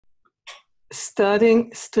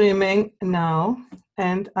starting streaming now,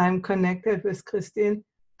 and I'm connected with Christine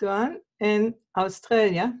Doan in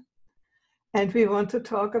Australia. And we want to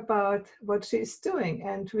talk about what she's doing.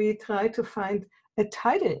 And we try to find a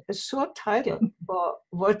title, a short title for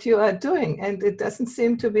what you are doing. And it doesn't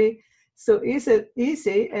seem to be so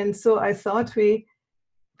easy. And so I thought we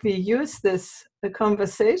use this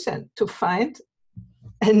conversation to find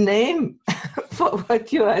a name for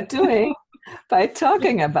what you are doing by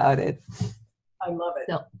talking about it. I love it.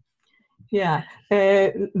 So, yeah.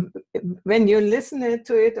 When you listen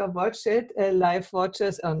to it or watch it, live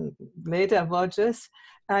watchers and later watchers,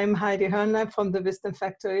 I'm Heidi Hörner from the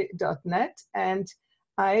wisdomfactory.net, and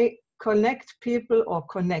I connect people or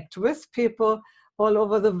connect with people all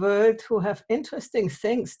over the world who have interesting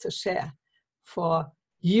things to share for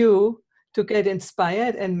you to get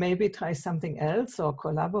inspired and maybe try something else or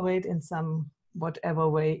collaborate in some whatever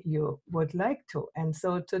way you would like to. And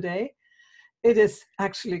so today, it is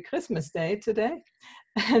actually Christmas Day today,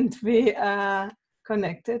 and we are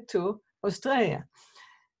connected to Australia.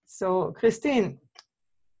 So Christine,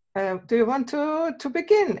 do you want to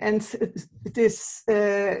begin and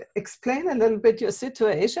explain a little bit your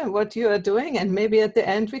situation, what you are doing, and maybe at the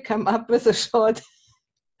end we come up with a short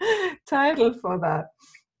title for that?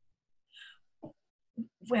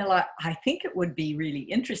 Well, I think it would be really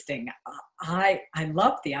interesting. I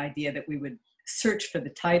love the idea that we would search for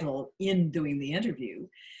the title in doing the interview.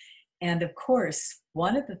 And of course,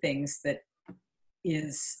 one of the things that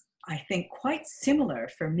is, I think, quite similar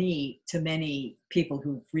for me to many people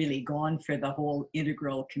who've really gone for the whole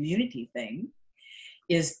integral community thing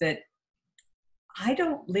is that I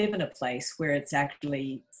don't live in a place where it's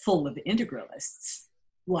actually full of integralists.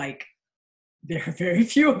 Like, there are very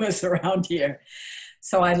few of us around here.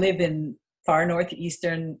 So I live in far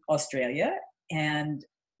northeastern Australia, and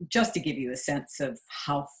just to give you a sense of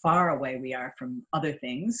how far away we are from other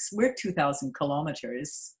things, we're 2,000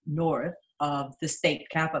 kilometers north of the state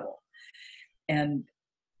capital. And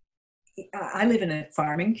I live in a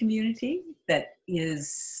farming community that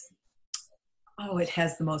is, it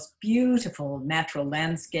has the most beautiful natural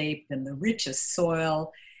landscape and the richest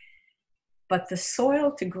soil. But the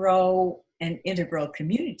soil to grow an integral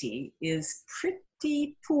community is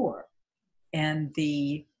pretty poor, and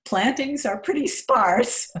the plantings are pretty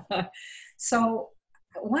sparse. So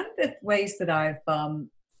one of the ways that I've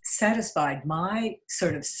satisfied my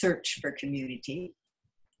sort of search for community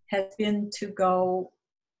has been to go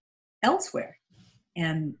elsewhere.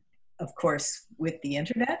 And of course, with the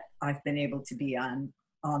internet, I've been able to be on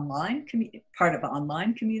part of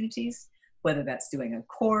online communities, whether that's doing a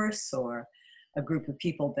course or a group of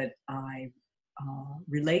people that I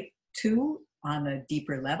relate to on a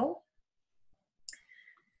deeper level.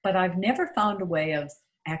 But I've never found a way of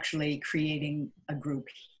actually creating a group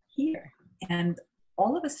here. And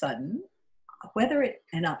all of a sudden,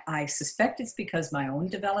 I suspect it's because my own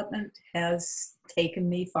development has taken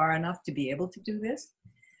me far enough to be able to do this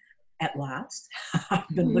at last. I've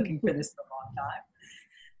been looking for this for a long time.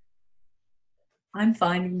 I'm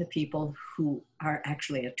finding the people who are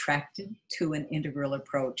actually attracted to an integral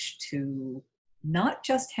approach to not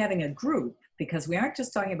just having a group, because we aren't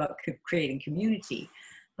just talking about creating community,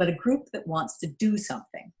 but a group that wants to do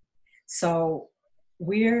something. So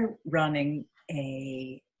we're running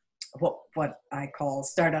what I call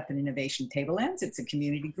Startup and Innovation Tablelands. It's a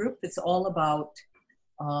community group that's all about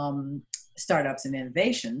startups and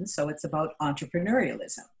innovation. So it's about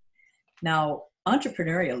entrepreneurialism. Now,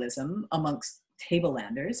 entrepreneurialism amongst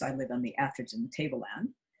tablelanders, I live on the Atherton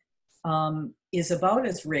Tableland, is about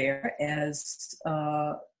as rare as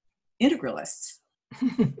integralists.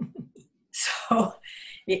 So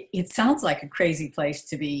it sounds like a crazy place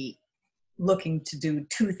to be looking to do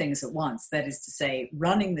two things at once. That is to say,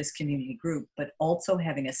 running this community group, but also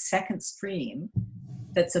having a second stream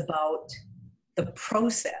that's about the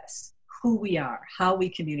process, who we are, how we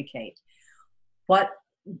communicate,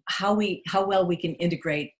 how well we can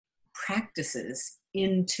integrate practices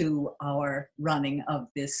into our running of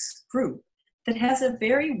this group that has a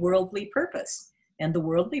very worldly purpose. And the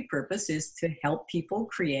worldly purpose is to help people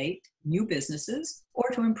create new businesses or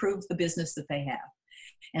to improve the business that they have,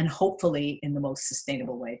 and hopefully in the most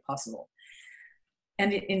sustainable way possible.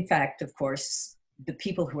 And in fact, of course, the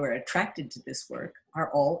people who are attracted to this work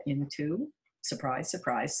are all into, surprise,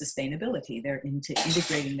 surprise, sustainability. They're into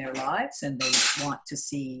integrating their lives, and they want to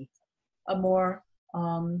see a more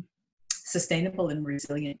sustainable and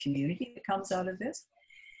resilient community that comes out of this.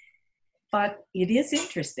 But it is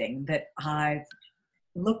interesting that I've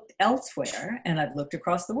looked elsewhere, and I've looked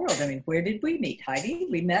across the world. I mean, where did we meet, Heidi?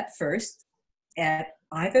 We met first at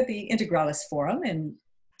either the Integralis Forum in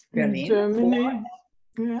In Germany.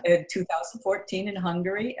 Yeah. In 2014 in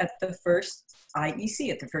Hungary at the first IEC,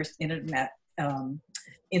 at the first Internet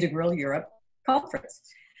Integral Europe conference.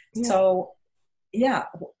 Yeah. So, yeah,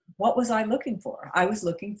 what was I looking for? I was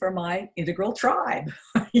looking for my integral tribe,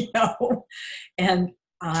 you know, and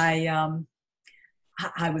I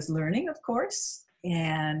was learning, of course,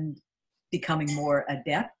 and becoming more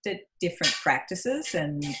adept at different practices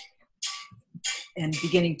and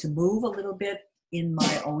beginning to move a little bit in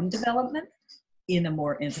my own development in a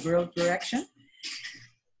more integral direction.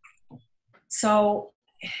 So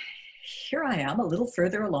here I am a little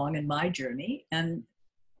further along in my journey, and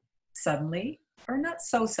suddenly, or not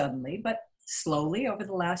so suddenly, but slowly over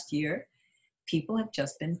the last year, people have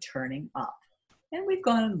just been turning up. And we've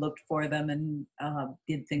gone and looked for them and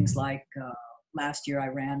did things like last year I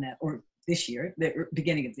ran, or this year, the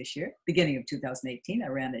beginning of 2018, I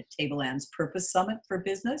ran a Tablelands Purpose Summit for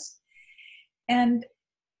Business. And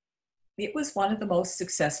it was one of the most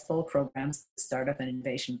successful programs Startup and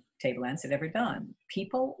Innovation Tablelands had ever done.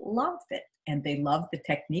 People loved it. And they loved the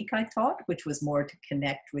technique I taught, which was more to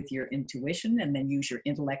connect with your intuition and then use your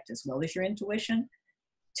intellect as well as your intuition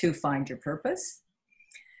to find your purpose.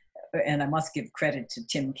 And I must give credit to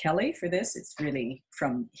Tim Kelly for this. It's really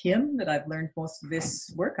from him that I've learned most of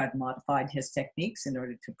this work. I've modified his techniques in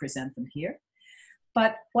order to present them here.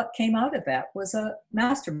 But what came out of that was a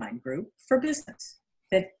mastermind group for business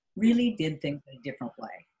that really did things in a different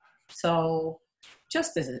way. So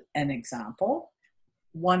just as an example,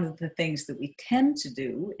 one of the things that we tend to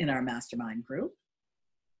do in our mastermind group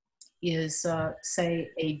is, say,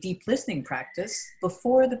 a deep listening practice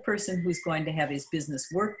before the person who's going to have his business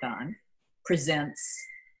worked on presents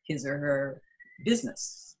his or her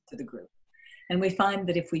business to the group. And we find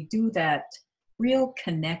that if we do that real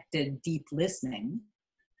connected, deep listening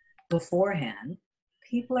beforehand,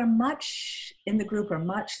 people in the group are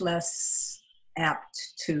much less apt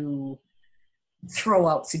to throw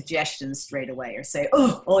out suggestions straight away or say,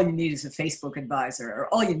 oh, all you need is a Facebook advisor,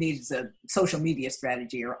 or all you need is a social media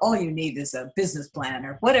strategy, or all you need is a business plan,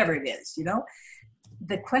 or whatever it is, you know.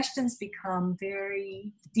 The questions become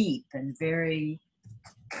very deep and very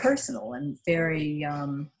personal and very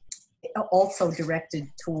also directed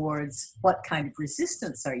towards what kind of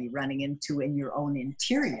resistance are you running into in your own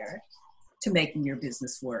interior to making your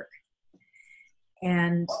business work.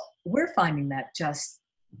 And we're finding that just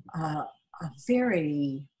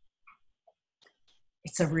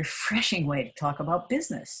it's a refreshing way to talk about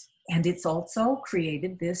business. And it's also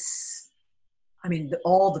created this,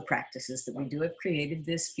 all the practices that we do have created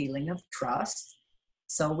this feeling of trust.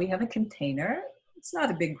 So we have a container. It's not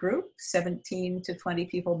a big group, 17 to 20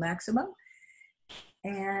 people maximum.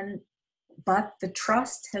 But the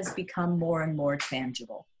trust has become more and more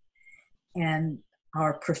tangible. And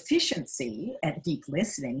our proficiency at deep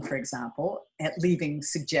listening, for example, at leaving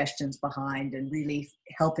suggestions behind and really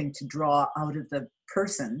helping to draw out of the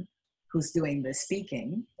person who's doing the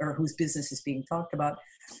speaking or whose business is being talked about,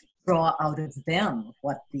 draw out of them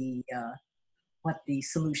what the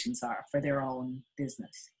solutions are for their own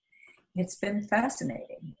business. It's been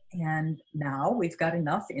fascinating. And now we've got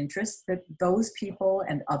enough interest that those people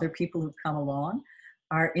and other people who've come along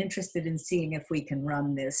are interested in seeing if we can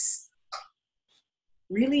run this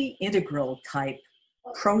really integral type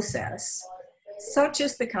process, such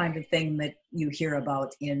as the kind of thing that you hear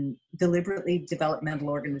about in deliberately developmental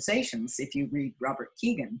organizations, if you read Robert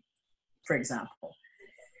Keegan, for example.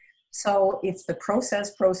 So it's the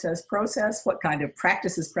process, what kind of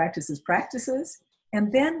practices,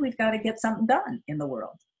 and then we've got to get something done in the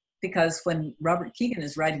world. Because when Robert Keegan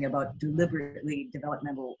is writing about deliberately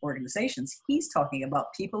developmental organizations, he's talking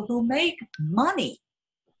about people who make money,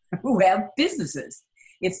 who have businesses.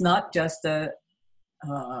 It's not just a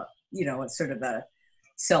sort of a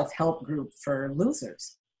self-help group for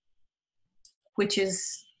losers, which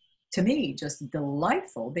is, to me, just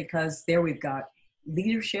delightful, because there we've got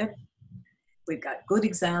leadership, we've got good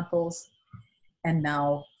examples, and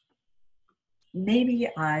now maybe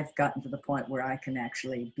I've gotten to the point where I can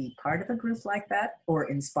actually be part of a group like that or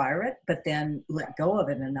inspire it, but then let go of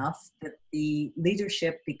it enough that the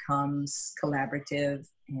leadership becomes collaborative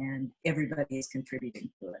and everybody is contributing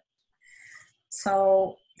to it.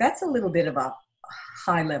 So that's a little bit of a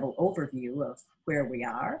high-level overview of where we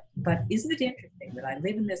are, but isn't it interesting that I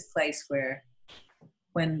live in this place where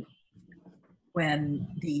when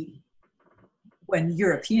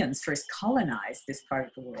Europeans first colonized this part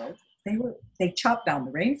of the world, they chopped down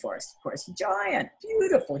the rainforest, of course, giant,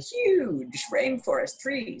 beautiful, huge rainforest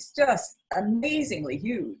trees, just amazingly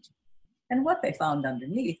huge. And what they found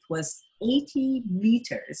underneath was 80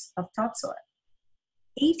 meters of topsoil.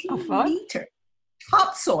 80 meters.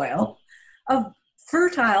 topsoil of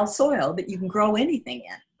fertile soil that you can grow anything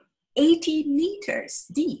in, 80 meters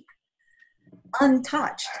deep,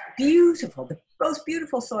 untouched, beautiful, the most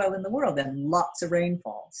beautiful soil in the world, and lots of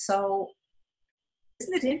rainfall. So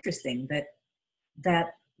isn't it interesting that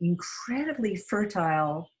that incredibly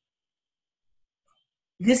fertile,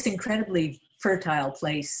 this incredibly fertile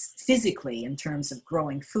place physically in terms of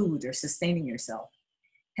growing food or sustaining yourself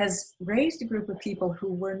has raised a group of people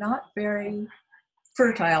who were not very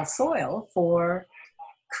fertile soil for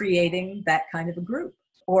creating that kind of a group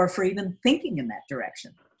or for even thinking in that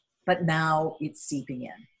direction. But now it's seeping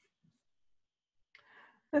in.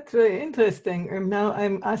 That's very interesting. And now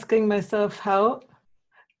I'm asking myself, how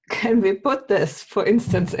can we put this, for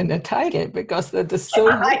instance, in a title? Because that is so...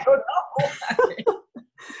 I don't know.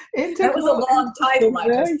 That was a long title I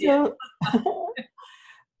just did.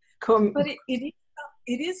 But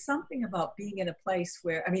it is something about being in a place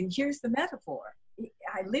where, I mean, here's the metaphor.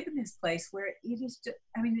 I live in this place where it is just,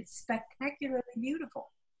 I mean, it's spectacularly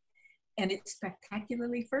beautiful and it's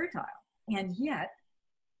spectacularly fertile. And yet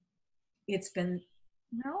it's been,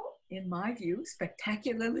 well, in my view,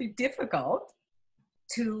 spectacularly difficult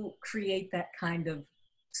to create that kind of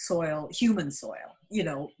soil, human soil, you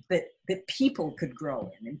know, that people could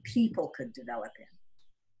grow in and people could develop in.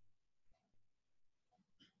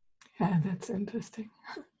 Yeah, that's interesting.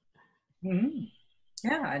 Mm-hmm.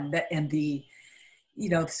 Yeah, and the, you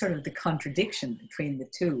know, sort of the contradiction between the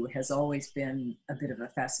two has always been a bit of a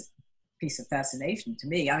piece of fascination to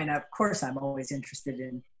me. I mean, of course, I'm always interested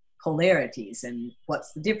in polarities and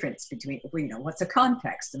what's the difference between, you know, what's a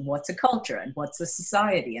context and what's a culture and what's a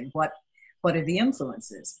society and what are the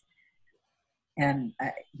influences. And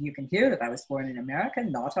you can hear that I was born in America,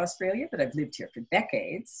 not Australia, but I've lived here for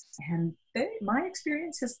decades. And my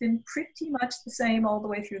experience has been pretty much the same all the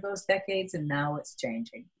way through those decades, and now it's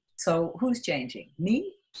changing. So who's changing,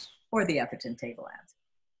 me or the Atherton Tablelands?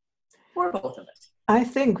 Or both of us? I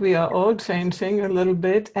think we are all changing a little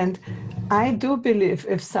bit. And I do believe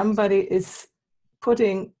if somebody is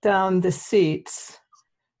putting down the seeds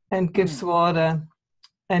and gives water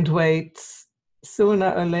and waits,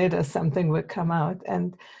 sooner or later something will come out.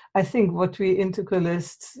 And I think what we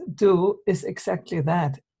integralists do is exactly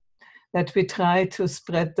that we try to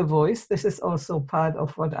spread the voice. This is also part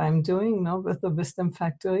of what I'm doing now with the Wisdom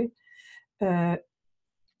Factory,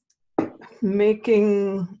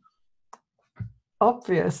 making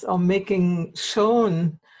obvious or making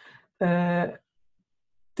shown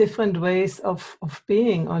different ways of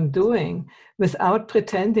being or doing without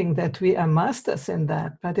pretending that we are masters in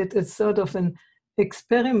that. But it is sort of an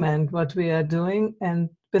experiment what we are doing, and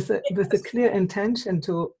with a clear intention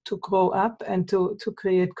to grow up and to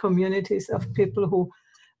create communities of people who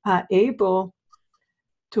are able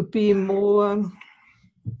to be more,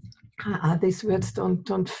 these words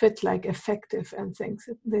don't fit, like effective and things.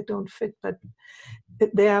 They don't fit, but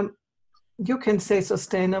they are, you can say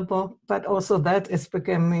sustainable, but also that is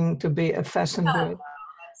beginning to be a fashion word,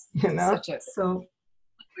 you know? So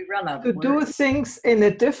we run out to do things in a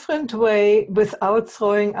different way without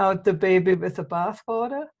throwing out the baby with the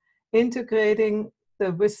bathwater, integrating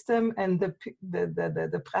the wisdom and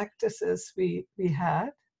the practices we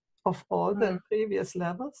had of all the previous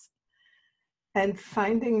levels, and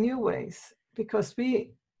finding new ways, because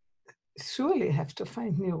we surely have to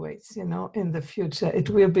find new ways, you know, in the future. It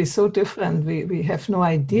will be so different. We have no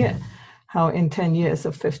idea how in 10 years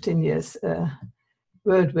or 15 years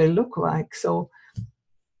world will look like. So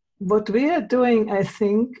what we are doing, I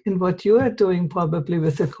think, and what you are doing probably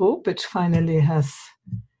with the group, which finally has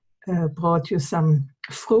brought you some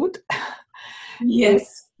fruit,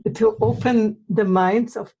 yes, to open the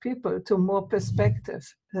minds of people to more perspective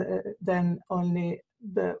than only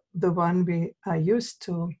the one we are used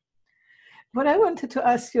to. What I wanted to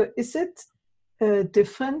ask you, is it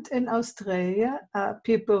different in Australia? Are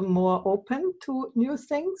people more open to new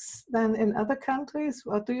things than in other countries?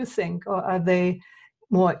 What do you think? Or are they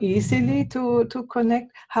more easily to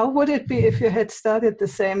connect? How would it be if you had started the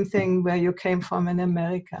same thing where you came from in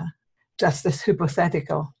America? Just as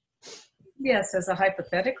hypothetical. Yes, as a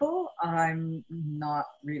hypothetical, I'm not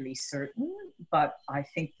really certain, but I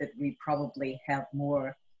think that we probably have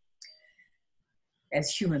more, as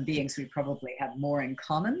human beings, we probably have more in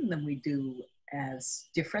common than we do as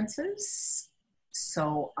differences.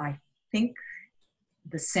 So I think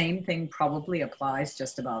the same thing probably applies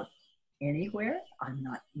just about anywhere. I'm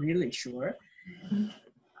not really sure.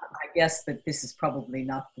 I guess that this is probably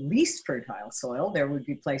not the least fertile soil. There would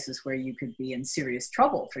be places where you could be in serious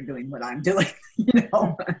trouble for doing what I'm doing, you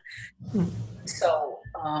know. So,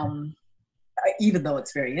 even though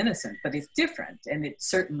it's very innocent, but it's different, and it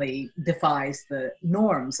certainly defies the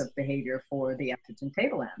norms of behavior for the effigy and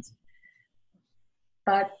tablelands.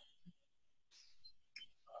 But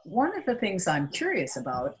one of the things I'm curious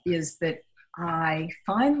about is that I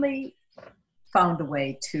finally found a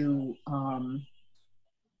way to,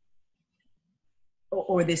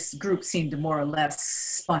 or this group seemed to more or less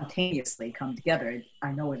spontaneously come together.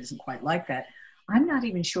 I know it isn't quite like that. I'm not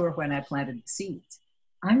even sure when I planted the seeds.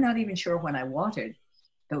 I'm not even sure when I watered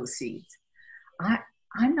those seeds.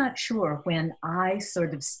 I'm not sure when I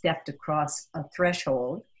sort of stepped across a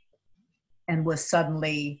threshold and was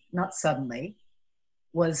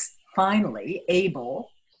was finally able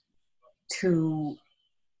to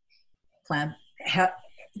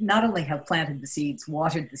not only have planted the seeds,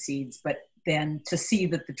 watered the seeds, but then to see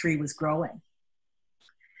that the tree was growing.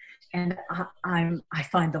 And I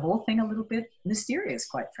find the whole thing a little bit mysterious,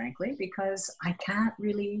 quite frankly, because I can't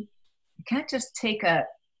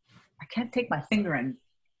take my finger and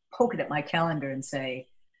poke it at my calendar and say,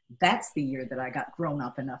 that's the year that I got grown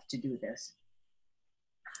up enough to do this.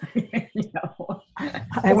 You know,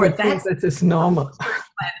 I would think that is normal.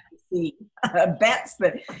 That's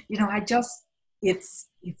the, you know, it's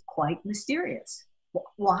quite mysterious.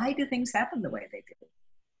 Why do things happen the way they do?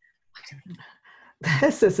 I don't know.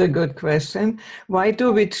 This is a good question. Why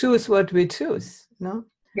do we choose what we choose? No?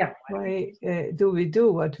 Yeah. Why do we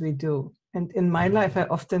do what we do? And in my life, I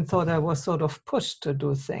often thought I was sort of pushed to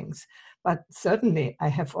do things. But certainly, I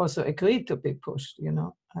have also agreed to be pushed, you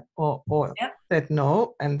know, or said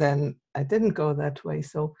no, and then I didn't go that way.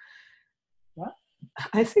 So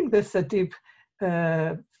I think there's a deep,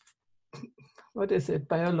 what is it,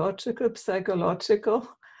 biological, psychological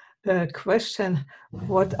question.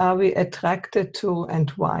 What are we attracted to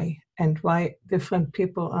and why different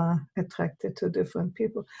people are attracted to different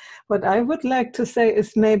people? What I would like to say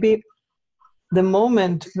is maybe the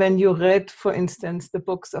moment when you read, for instance, the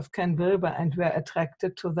books of Ken Wilber and were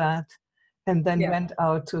attracted to that, and then went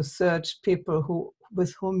out to search people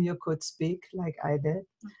with whom you could speak, like I did,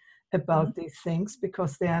 about these things,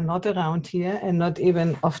 because they are not around here and not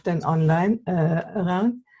even often online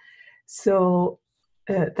around. So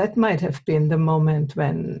that might have been the moment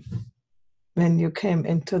when you came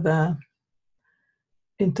into this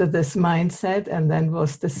mindset, and then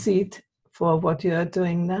was the seed for what you are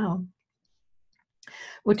doing now.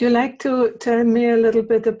 Would you like to tell me a little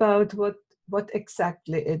bit about what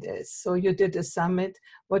exactly it is? So you did a summit.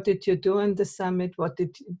 What did you do in the summit? What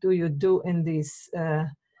do you do in these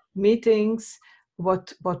meetings?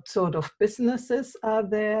 What sort of businesses are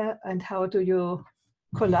there, and how do you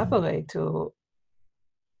collaborate to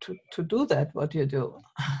do that? What you do?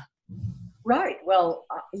 Right. Well,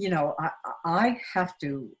 you know, I have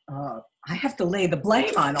to lay the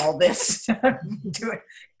blame on all this at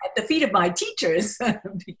the feet of my teachers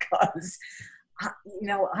because, you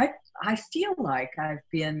know, I feel like I've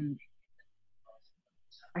been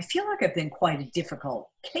quite a difficult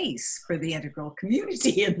case for the integral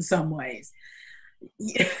community in some ways.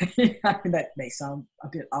 That may sound a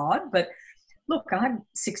bit odd, but look, I'm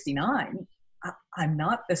 69. I'm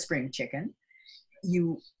not the spring chicken.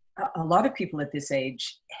 A lot of people at this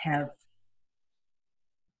age have,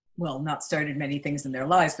 well, not started many things in their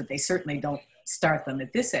lives, but they certainly don't start them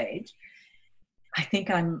at this age. I think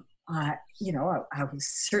you know, I was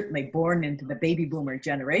certainly born into the baby boomer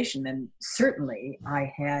generation, and certainly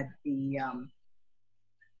I had the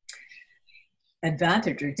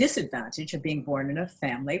advantage or disadvantage of being born in a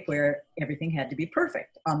family where everything had to be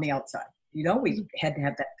perfect on the outside. You know, we had to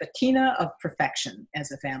have that patina of perfection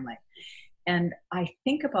as a family. And I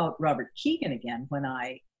think about Robert Keegan again when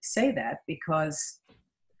I say that, because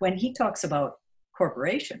when he talks about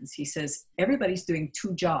corporations, he says everybody's doing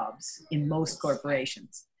two jobs in most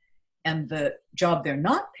corporations. And the job they're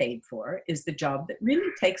not paid for is the job that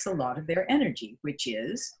really takes a lot of their energy, which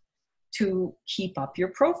is to keep up your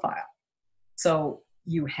profile. So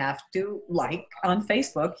you have to, like on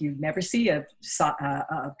Facebook, you never see a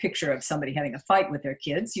picture of somebody having a fight with their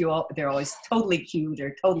kids. They're always totally cute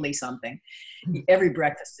or totally something. Every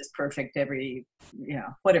breakfast is perfect. Every, you know,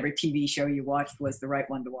 whatever TV show you watched was the right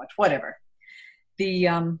one to watch, whatever.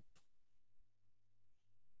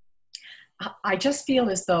 I just feel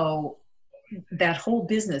as though that whole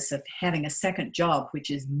business of having a second job, which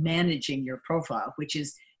is managing your profile, which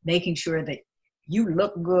is making sure that you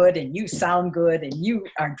look good and you sound good and you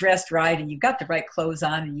are dressed right and you've got the right clothes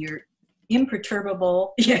on and you're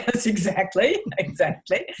imperturbable. Yes, exactly.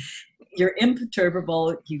 You're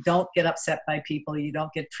imperturbable. You don't get upset by people. You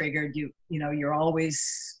don't get triggered. You know, you're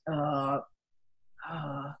always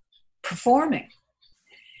performing.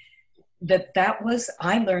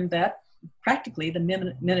 I learned that practically the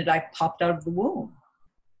minute I popped out of the womb.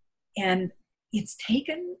 And it's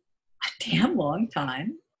taken a damn long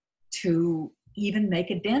time to even make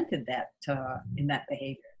a dent in that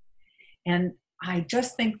behavior. And I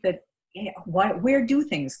just think that, where do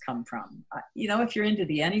things come from? If you're into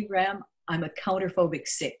the Enneagram, I'm a counterphobic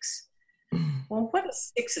 6. Well, what are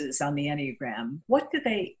 6s on the Enneagram? What do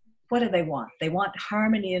they want? They want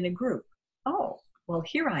harmony in a group. Oh, well,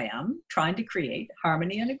 here I am trying to create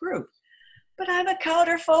harmony in a group. But I'm a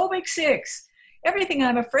counterphobic 6. Everything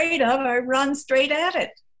I'm afraid of, I run straight at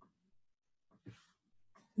it.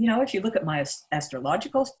 If you look at my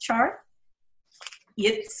astrological chart,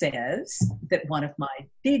 it says that one of my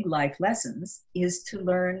big life lessons is to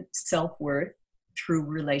learn self-worth through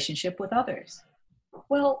relationship with others.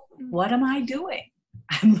 Well, what am I doing?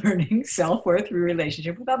 I'm learning self-worth through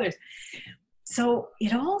relationship with others. So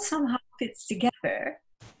it all somehow fits together.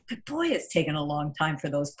 But boy, it's taken a long time for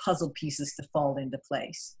those puzzle pieces to fall into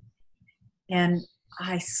place. And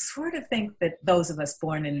I sort of think that those of us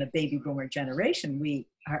born in the baby boomer generation, we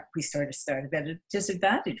sort of started at a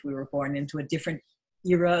disadvantage. We were born into a different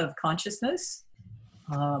era of consciousness.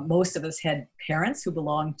 Most of us had parents who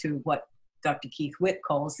belonged to what Dr. Keith Witt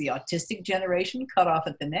calls the autistic generation, cut off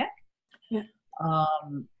at the neck. Yeah.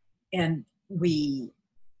 And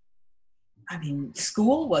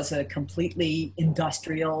school was a completely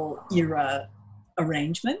industrial era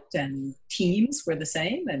arrangement, and teams were the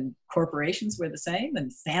same, and corporations were the same,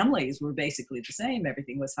 and families were basically the same.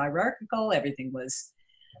 Everything was hierarchical. Everything was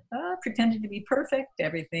pretended to be perfect.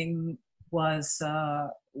 Everything was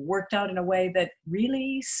worked out in a way that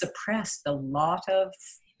really suppressed a lot of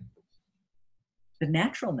the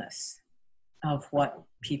naturalness of what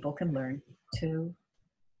people can learn to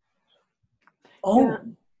own. Yeah.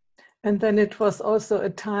 And then it was also a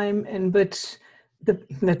time in which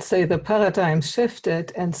let's say the paradigm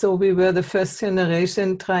shifted, and so we were the first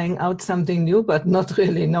generation trying out something new, but not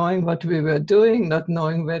really knowing what we were doing, not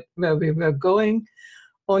knowing where we were going.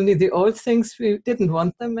 Only the old things, we didn't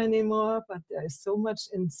want them anymore, but there is so much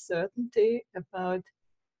uncertainty about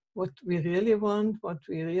what we really want, what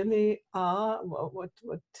we really are,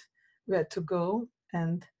 where to go.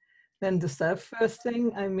 And then the self-worth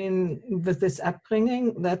thing, with this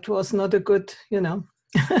upbringing, that was not a good,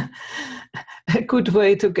 a good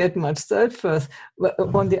way to get much self-worth.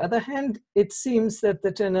 On the other hand, it seems that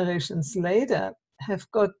the generations later have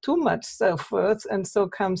got too much self-worth, and so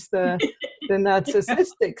comes the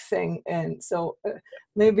narcissistic thing. And so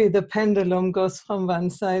maybe the pendulum goes from one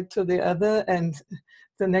side to the other, and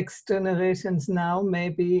the next generations now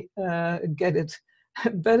maybe get it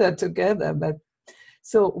better together. But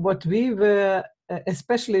so what we were,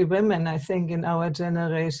 especially women, I think in our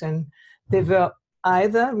generation, they were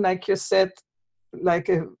either, like you said, like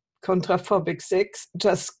a contraphobic 6,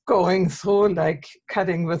 just going through, like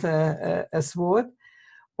cutting with a sword,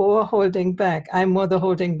 or holding back. I'm more the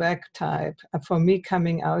holding back type. For me,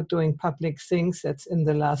 coming out, doing public things, that's in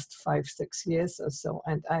the last 5-6 years or so.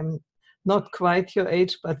 And I'm not quite your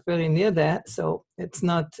age, but very near that. So it's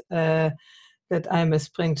not that I'm a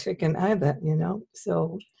spring chicken either,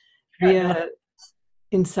 So we are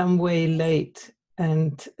in some way late.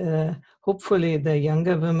 And hopefully the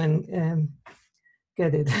younger women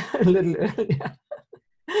get it a little earlier.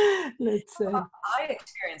 Let's say. I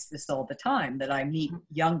experience this all the time, that I meet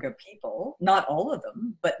younger people, not all of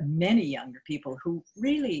them, but many younger people who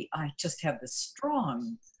really, I just have this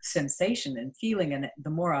strong sensation and feeling, and the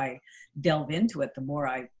more I delve into it, the more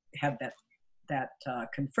I have that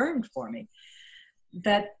confirmed for me,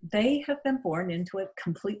 that they have been born into a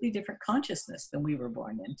completely different consciousness than we were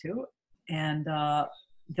born into, and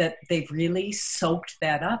that they've really soaked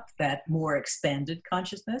that up, that more expanded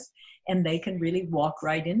consciousness, and they can really walk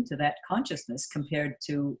right into that consciousness compared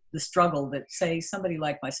to the struggle that, say, somebody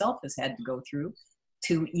like myself has had to go through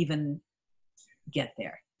to even get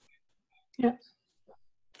there. Yeah.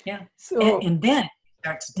 Yeah. So, and then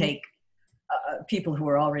start to take people who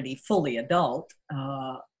are already fully adult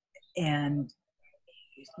and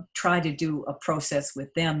try to do a process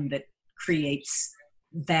with them that creates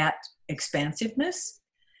that expansiveness.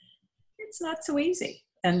 It's not so easy.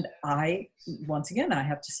 And once again, I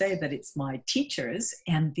have to say that it's my teachers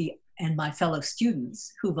and my fellow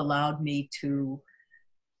students who've allowed me to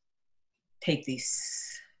take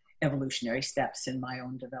these evolutionary steps in my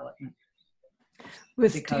own development.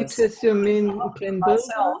 With teachers, you mean Ken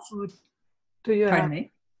Wilber? Do you Pardon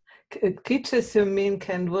me? Teachers, you mean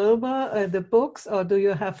Ken Wilber, the books, or do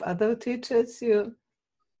you have other teachers?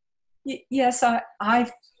 Yes,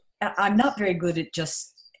 I'm not very good at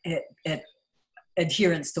just at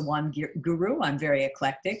adherence to one guru. I'm very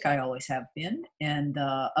eclectic. I always have been, and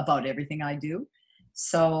about everything I do.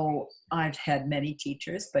 So I've had many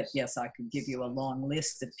teachers, but yes, I could give you a long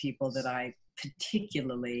list of people that I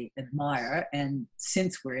particularly admire. And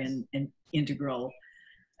since we're in an integral,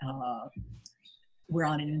 we're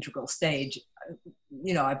on an integral stage,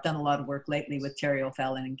 you know, I've done a lot of work lately with Terry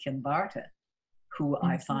O'Fallon and Kim Barta, who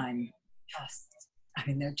I find just, I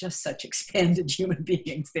mean, they're just such expanded human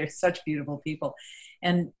beings. They're such beautiful people.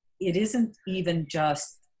 And it isn't even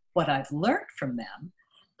just what I've learned from them,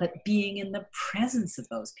 but being in the presence of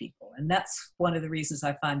those people. And that's one of the reasons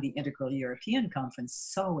I find the Integral European Conference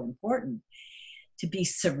so important, to be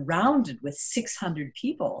surrounded with 600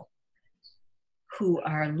 people who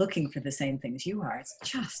are looking for the same things you are. It's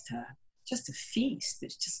just a feast.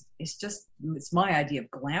 It's my idea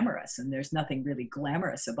of glamorous, and there's nothing really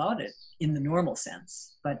glamorous about it in the normal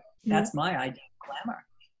sense, but that's my idea of glamour.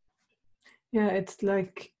 Yeah, it's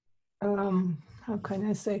like, how can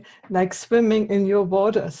I say, like swimming in your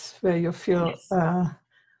waters where you feel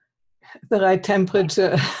the right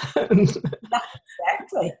temperature.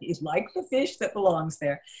 Exactly. He's like the fish that belongs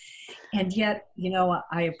there. And yet, you know,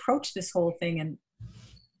 I approach this whole thing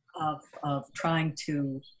of trying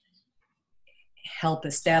to help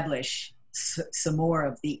establish some more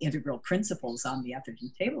of the integral principles on the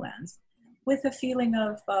Atherton Tablelands with a feeling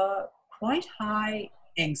of quite high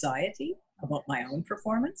anxiety about my own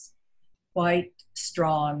performance, quite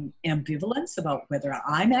strong ambivalence about whether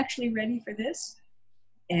I'm actually ready for this.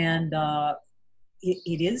 And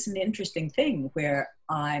it is an interesting thing where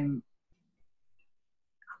I've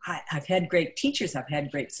had great teachers, I've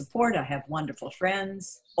had great support, I have wonderful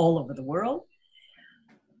friends all over the world.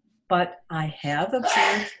 But I have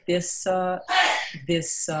observed this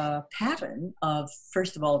pattern of,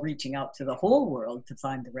 first of all, reaching out to the whole world to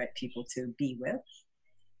find the right people to be with.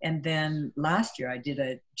 And then last year I did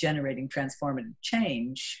a Generating Transformative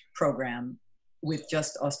Change program with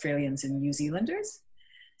just Australians and New Zealanders.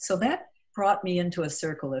 So that brought me into a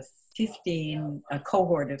circle of 15, a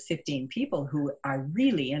cohort of 15 people who are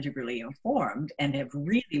really integrally informed and have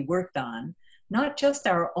really worked on not just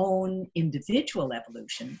our own individual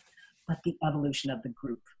evolution, but the evolution of the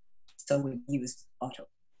group. So we've used Otto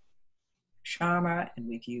Sharma, and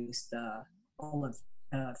we've used all of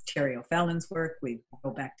Terry O'Fallon's work. We go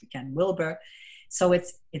back to Ken Wilber. So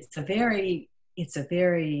it's a very interesting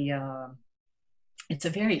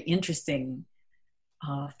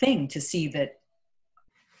thing to see that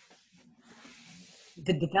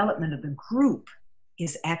the development of the group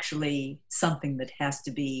is actually something that has to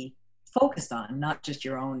be focused on, not just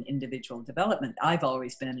your own individual development. I've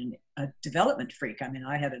always been a development freak. I mean,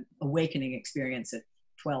 I had an awakening experience at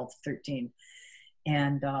 12, 13,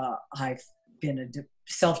 and I've been a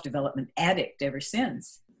self-development addict ever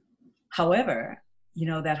since. However, you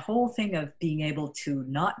know, that whole thing of being able to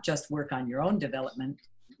not just work on your own development,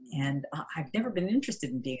 and I've never been interested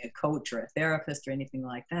in being a coach or a therapist or anything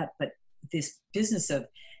like that, but this business of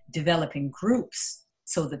developing groups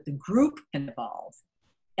so that the group can evolve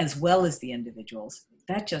as well as the individuals,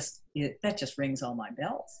 that just rings all my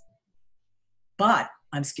bells. But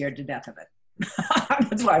I'm scared to death of it.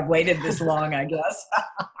 That's why I've waited this long, I guess.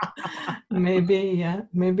 Maybe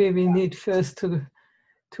we need first to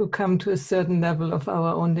come to a certain level of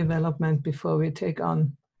our own development before we take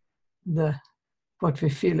on what we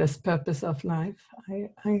feel as purpose of life.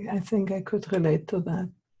 I think I could relate to that.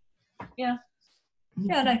 Yeah,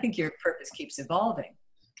 and I think your purpose keeps evolving.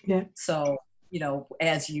 Yeah. So, you know,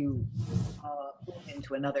 as you move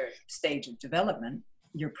into another stage of development,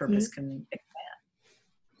 your purpose can expand.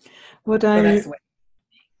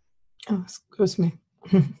 Oh, excuse me.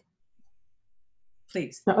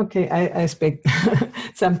 Please. Okay, I speak.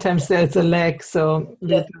 Sometimes there's a lag, so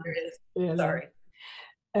yes, there is. Yeah, sorry.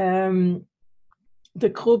 The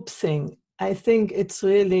group thing, I think it's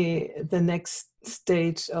really the next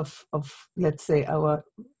stage of let's say our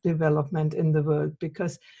development in the world,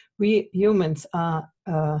 because we humans are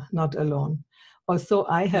not alone. Also,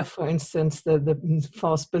 I have, for instance, the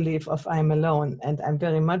false belief of I'm alone, and I'm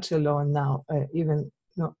very much alone now. Even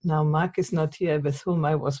now, Mark is not here, with whom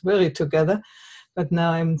I was very together, but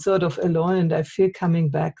now I'm sort of alone, and I feel coming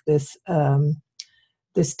back this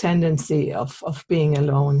tendency of being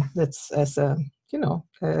alone. That's as a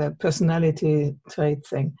personality trait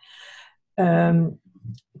thing.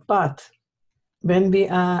 But when we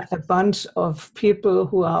are a bunch of people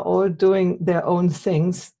who are all doing their own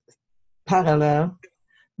things parallel,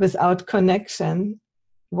 without connection,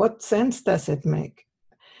 what sense does it make?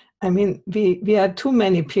 I mean, we are too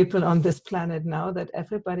many people on this planet now that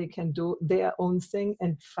everybody can do their own thing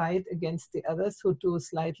and fight against the others who do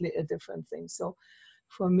slightly a different thing. So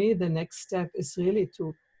for me, the next step is really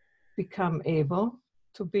to become able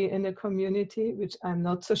to be in a community, which I'm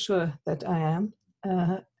not so sure that I am,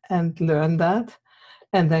 and learn that,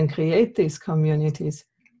 and then create these communities.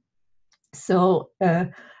 So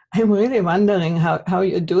I'm really wondering how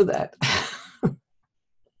you do that.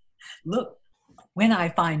 Look, when I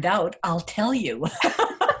find out, I'll tell you. It's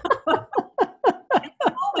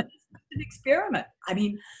an experiment. I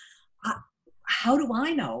mean, how do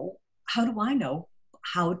I know? How do I know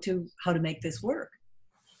how to make this work?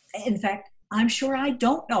 In fact, I'm sure I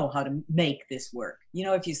don't know how to make this work. You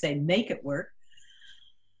know, if you say make it work,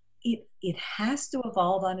 it has to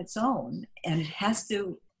evolve on its own, and it has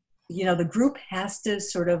to, you know, the group has to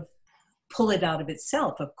sort of pull it out of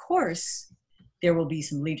itself. Of course, there will be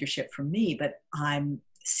some leadership from me, but I'm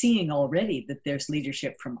seeing already that there's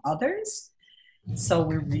leadership from others. So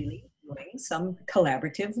we're really doing some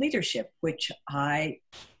collaborative leadership, which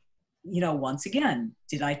once again,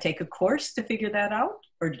 did I take a course to figure that out,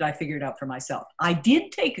 or did I figure it out for myself? I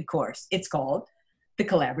did take a course. It's called the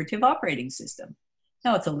Collaborative Operating System.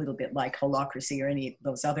 Now, it's a little bit like Holacracy or any of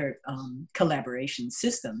those other collaboration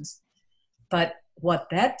systems. But what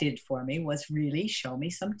that did for me was really show me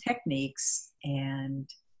some techniques and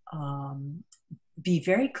be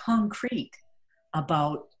very concrete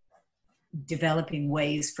about developing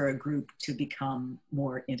ways for a group to become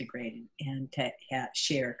more integrated and to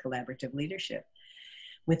share collaborative leadership.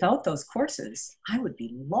 Without those courses, I would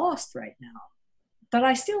be lost right now. But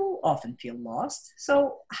I still often feel lost.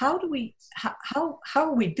 So how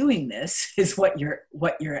are we doing this is what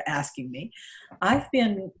you're asking me. I've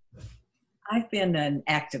been an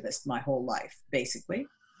activist my whole life, basically.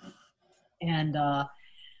 And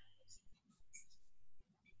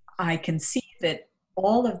I can see that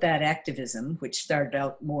all of that activism, which started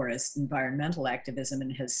out more as environmental activism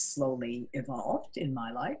and has slowly evolved in my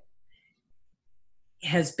life,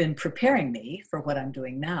 has been preparing me for what I'm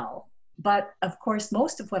doing now. But of course,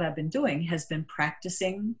 most of what I've been doing has been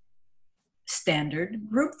practicing standard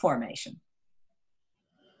group formation.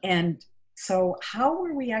 And so how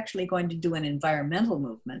are we actually going to do an environmental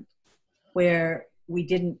movement where we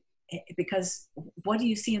didn't, because what do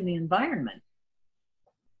you see in the environment?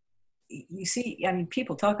 You see, I mean,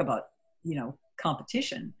 people talk about,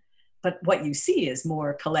 competition, but what you see is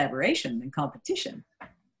more collaboration than competition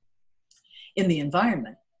in the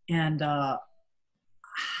environment. And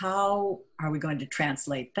how are we going to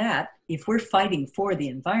translate that if we're fighting for the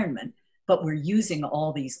environment, but we're using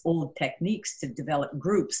all these old techniques to develop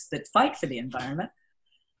groups that fight for the environment?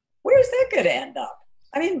 Where's that going to end up?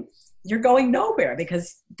 I mean, you're going nowhere,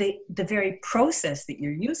 because the very process that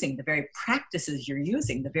you're using, the very practices you're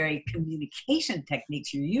using, the very communication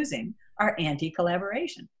techniques you're using are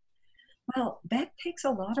anti-collaboration. Well, that takes a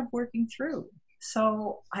lot of working through.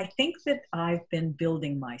 So I think that I've been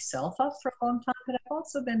building myself up for a long time, but I've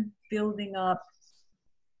also been building up,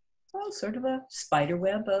 sort of a spider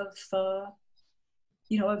web of, a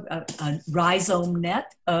rhizome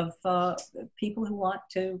net of people who want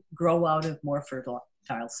to grow out of more fertile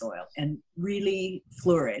soil and really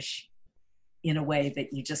flourish in a way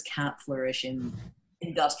that you just can't flourish in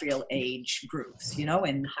industrial age groups,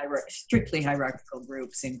 in strictly hierarchical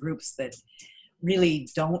groups, in groups that really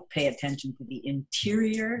don't pay attention to the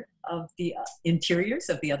interiors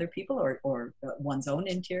of the other people or one's own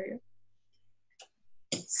interior.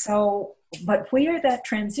 So, but where that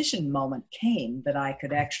transition moment came that I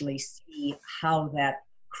could actually see how that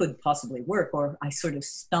could possibly work, or I sort of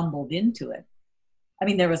stumbled into it. I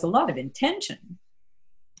mean, there was a lot of intention,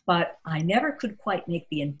 but I never could quite make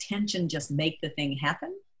the intention just make the thing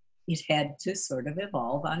happen. It had to sort of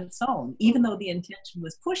evolve on its own, even though the intention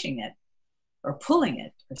was pushing it or pulling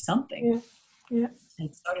it or something. Yeah.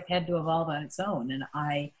 It sort of had to evolve on its own. And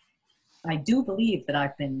I do believe that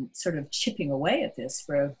I've been sort of chipping away at this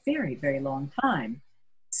for a very, very long time,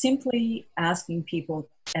 simply asking people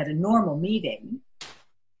at a normal meeting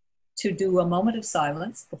to do a moment of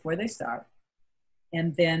silence before they start,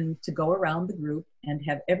 and then to go around the group and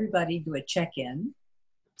have everybody do a check-in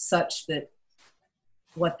such that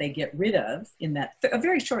what they get rid of in that, a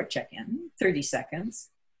very short check-in, 30 seconds,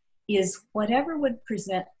 is whatever would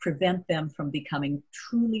prevent them from becoming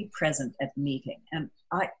truly present at the meeting. And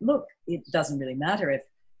it doesn't really matter if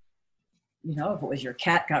it was your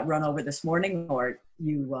cat got run over this morning, or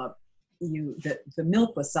the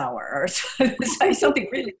milk was sour, or something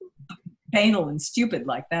really banal and stupid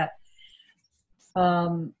like that.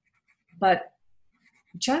 But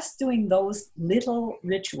just doing those little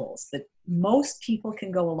rituals that most people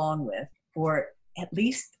can go along with, or at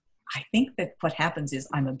least I think that what happens is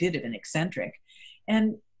I'm a bit of an eccentric.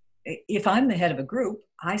 And if I'm the head of a group,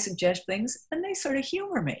 I suggest things and they sort of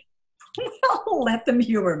humor me. I'll let them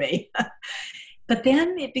humor me. But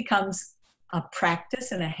then it becomes a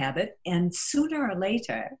practice and a habit. And sooner or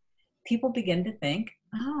later, people begin to think,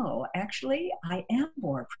 oh, actually, I am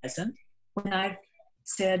more present when I've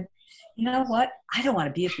said, you know what, I don't want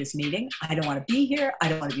to be at this meeting. I don't want to be here. I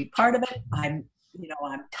don't want to be part of it. I'm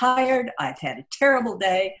tired. I've had a terrible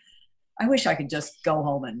day. I wish I could just go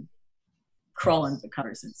home and crawl into the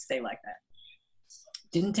covers and stay like that.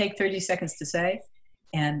 Didn't take 30 seconds to say,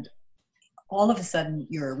 and all of a sudden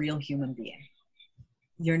you're a real human being.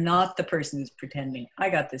 You're not the person who's pretending, I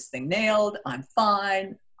got this thing nailed, I'm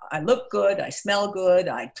fine, I look good, I smell good,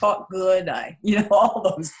 I talk good, all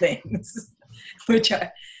those things, which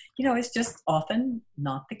are, it's just often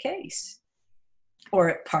not the case.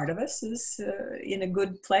 Or part of us is in a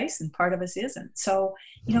good place and part of us isn't. So,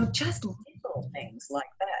 just little things like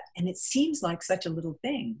that. And it seems like such a little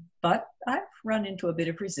thing, but I've run into a bit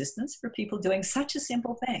of resistance for people doing such a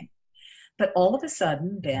simple thing. But all of a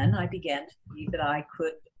sudden, then I began to see that I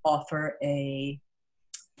could offer a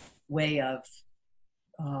way of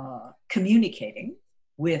communicating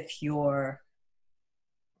with your,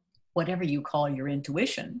 whatever you call your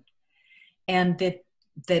intuition, and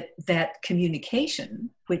that communication,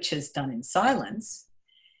 which is done in silence,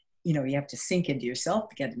 you have to sink into yourself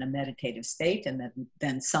to get in a meditative state, and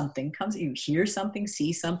then something comes, you hear something,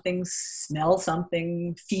 see something, smell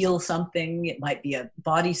something, feel something. It might be a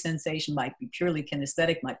body sensation, might be purely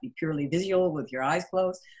kinesthetic, might be purely visual with your eyes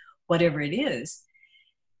closed, whatever it is.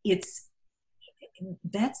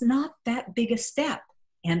 That's not that big a step.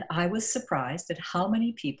 And I was surprised at how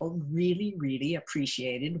many people really, really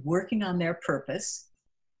appreciated working on their purpose,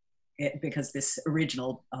 because this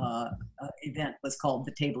original event was called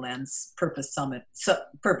the Tablelands Purpose Summit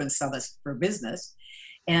for Business.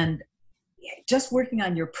 And just working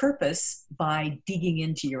on your purpose by digging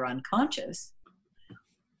into your unconscious,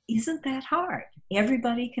 isn't that hard?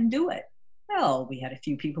 Everybody can do it. Well, we had a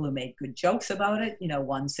few people who made good jokes about it.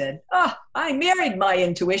 One said, I married my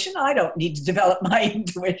intuition. I don't need to develop my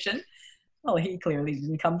intuition. Well, he clearly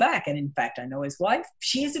didn't come back. And in fact, I know his wife.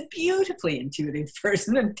 She is a beautifully intuitive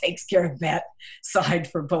person and takes care of that side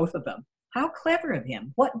for both of them. How clever of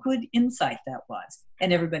him. What good insight that was.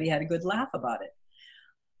 And everybody had a good laugh about it.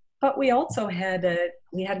 But we also had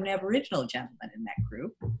an Aboriginal gentleman in that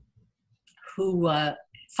group who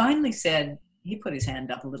finally said, he put his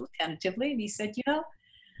hand up a little tentatively, and he said,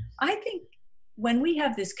 I think when we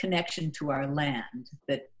have this connection to our land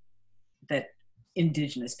that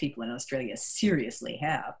Indigenous people in Australia seriously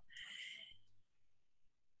have,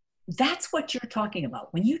 that's what you're talking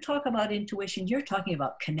about. When you talk about intuition, you're talking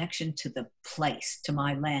about connection to the place, to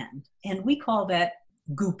my land. And we call that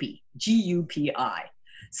Gupi, G-U-P-I.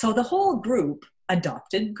 So the whole group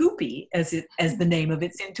adopted Gupi as the name of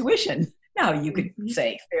its intuition. Now, you could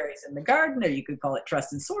say fairies in the garden, or you could call it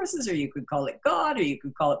trusted sources, or you could call it God, or you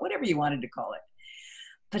could call it whatever you wanted to call it.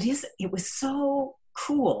 But it was so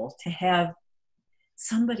cool to have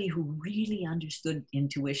somebody who really understood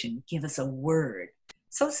intuition give us a word.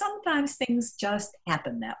 So sometimes things just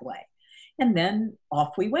happen that way. And then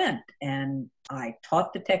off we went, and I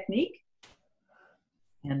taught the technique,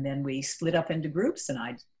 and then we split up into groups, and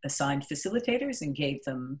I assigned facilitators and gave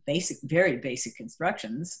them very basic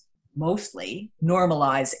instructions. Mostly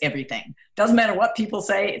normalize everything. Doesn't matter what people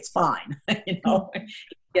say, it's fine.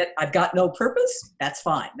 I've got no purpose, that's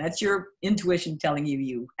fine. That's your intuition telling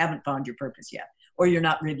you haven't found your purpose yet, or you're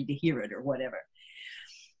not ready to hear it, or whatever.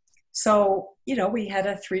 So, we had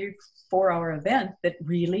a 3-4 hour event that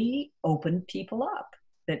really opened people up,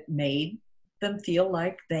 that made them feel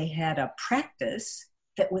like they had a practice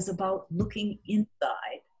that was about looking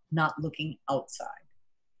inside, not looking outside.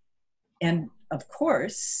 And of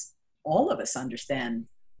course, all of us understand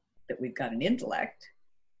that we've got an intellect.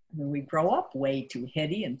 When we grow up way too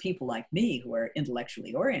heady, and people like me who are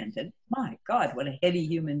intellectually oriented, my God, what a heady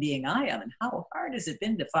human being I am, and how hard has it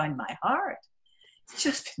been to find my heart? It's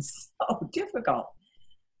just been so difficult,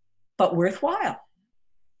 but worthwhile.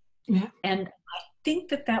 Yeah. And I think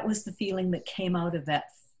that was the feeling that came out of that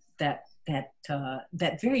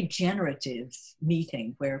very generative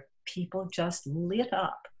meeting, where people just lit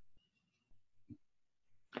up.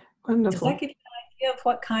 Wonderful. Does that give you an idea of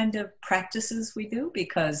what kind of practices we do?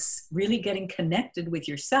 Because really getting connected with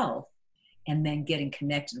yourself and then getting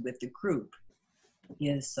connected with the group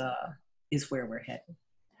is where we're headed.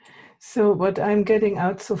 So what I'm getting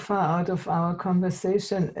out so far out of our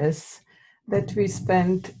conversation is that we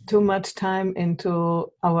spend too much time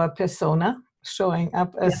into our persona, showing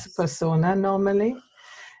up as Yes. persona normally.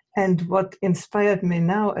 And what inspired me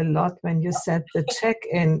now a lot when you said the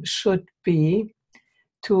check-in should be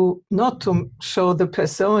to not to show the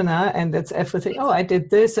persona and it's everything, oh, I did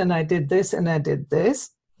this and I did this and I did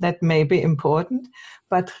this. That may be important,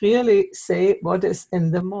 but really say what is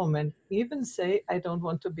in the moment. Even say, I don't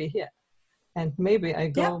want to be here. And maybe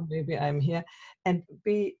I Yeah. go, maybe I'm here. And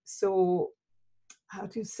be so, how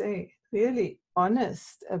do you say, really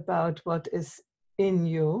honest about what is in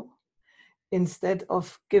you instead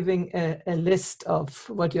of giving a list of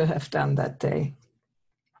what you have done that day.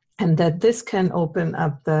 And that this can open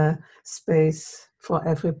up the space for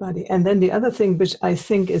everybody. And then the other thing, which I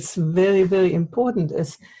think is very, very important,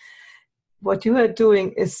 is what you are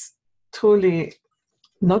doing is truly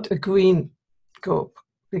not a green group,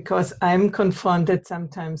 because I'm confronted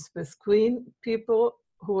sometimes with green people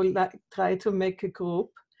who try to make a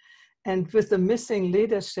group, and with the missing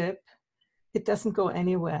leadership, it doesn't go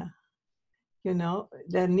anywhere. You know,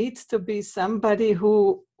 there needs to be somebody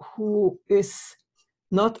who is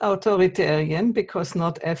not authoritarian, because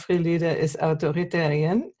not every leader is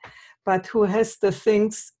authoritarian, but who has the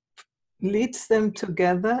things, leads them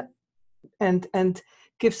together and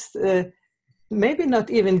gives, maybe not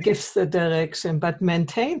even gives the direction, but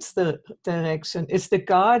maintains the direction, is the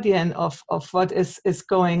guardian of what is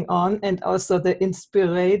going on, and also the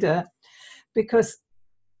inspirator. Because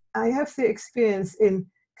I have the experience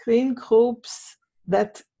in green groups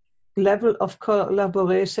that level of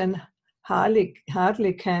collaboration hardly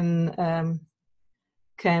can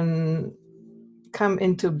come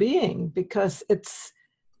into being, because it's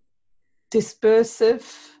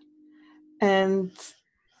dispersive, and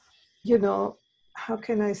you know, how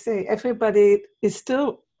can I say, everybody is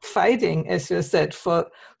still fighting, as you said, for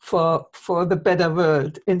the better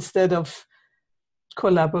world instead of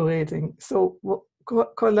collaborating. So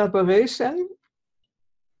collaboration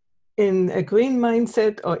in a green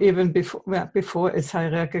mindset, or even before it's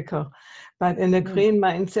hierarchical, but in a green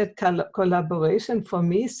mindset, collaboration for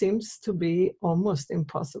me seems to be almost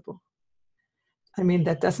impossible. I mean,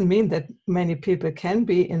 that doesn't mean that many people can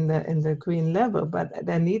be in the green level, but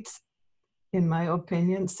there needs, in my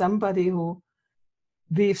opinion, somebody who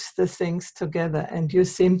weaves the things together, and you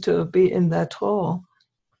seem to be in that role.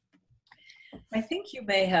 I think you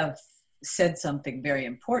may have said something very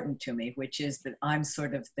important to me, which is that I'm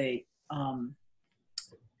sort of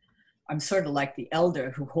I'm sort of like the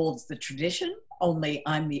elder who holds the tradition, only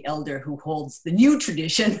I'm the elder who holds the new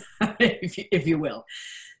tradition, if you will.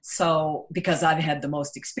 So, because I've had the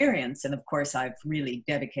most experience, and of course I've really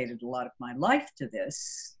dedicated a lot of my life to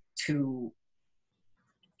this, to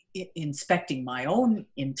inspecting my own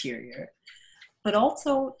interior, but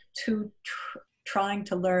also to trying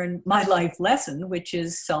to learn my life lesson, which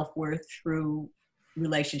is self-worth through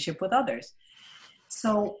relationship with others.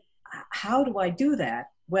 So how do I do that?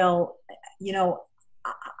 Well, you know,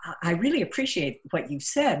 I really appreciate what you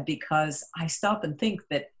said, because I stop and think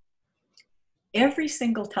that every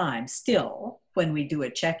single time, still, when we do a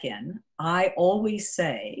check-in, I always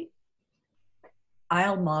say,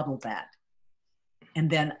 I'll model that. And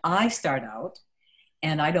then I start out,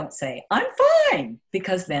 and I don't say, I'm fine,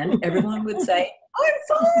 because then everyone would say, I'm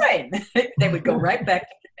fine. They would go right back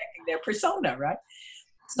to protecting their persona, right?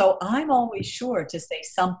 So I'm always sure to say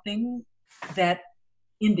something that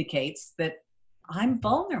indicates that I'm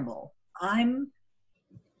vulnerable. I'm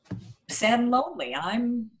sad and lonely.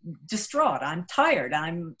 I'm distraught. I'm tired.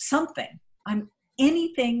 I'm something. I'm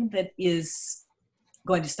anything that is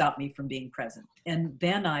going to stop me from being present. And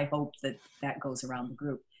then I hope that that goes around the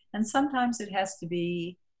group. And sometimes it has to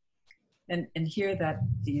be, and here that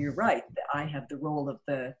you're right, that I have the role of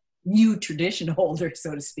the new tradition holder,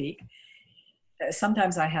 so to speak.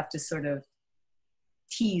 Sometimes I have to sort of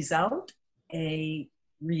tease out a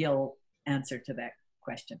real answer to that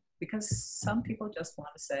question, because some people just want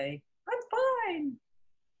to say, I'm fine.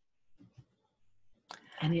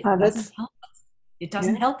 And it doesn't help us. It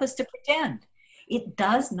doesn't help us to pretend. It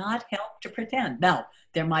does not help to pretend. Now,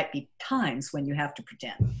 there might be times when you have to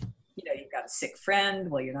pretend. You know, you've got a sick friend.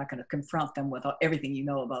 Well, you're not going to confront them with everything you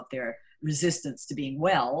know about their resistance to being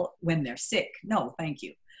well when they're sick. No, thank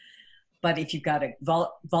you. But if you've got a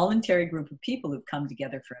voluntary group of people who've come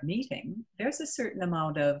together for a meeting, there's a certain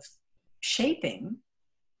amount of shaping,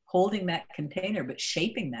 holding that container, but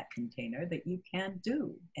shaping that container that you can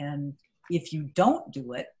do. And if you don't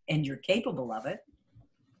do it and you're capable of it,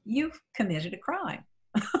 you've committed a crime.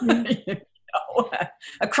 You know,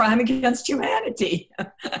 a crime against humanity.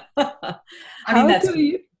 How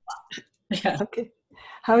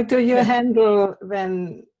do you handle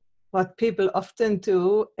when what people often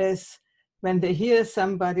do is when they hear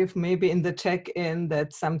somebody maybe in the check-in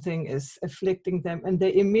that something is afflicting them, and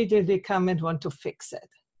they immediately come and want to fix it.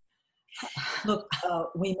 Look,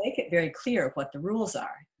 we make it very clear what the rules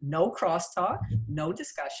are. No crosstalk, no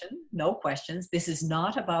discussion, no questions. This is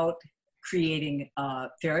not about creating a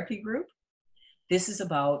therapy group. This is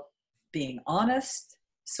about being honest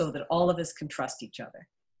so that all of us can trust each other.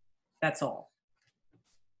 That's all.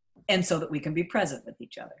 And so that we can be present with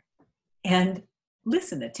each other and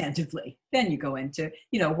listen attentively. Then you go into,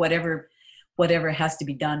 whatever has to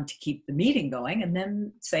be done to keep the meeting going, and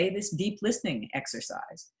then say this deep listening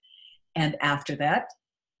exercise. And after that,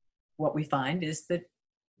 what we find is that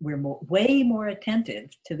we're way more attentive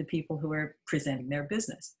to the people who are presenting their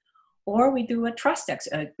business. Or we do a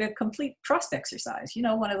complete trust exercise.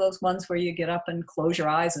 One of those ones where you get up and close your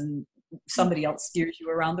eyes and somebody else steers you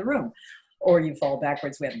around the room. Or you fall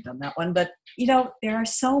backwards. We haven't done that one. But, there are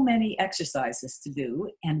so many exercises to do,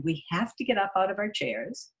 and we have to get up out of our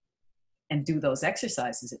chairs and do those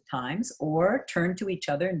exercises at times, or turn to each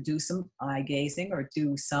other and do some eye gazing or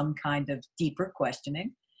do some kind of deeper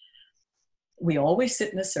questioning. We always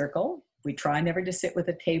sit in a circle. We try never to sit with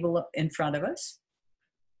a table in front of us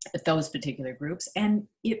at those particular groups. And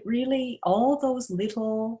it really, all those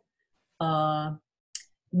little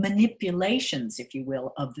manipulations, if you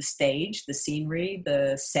will, of the stage, the scenery,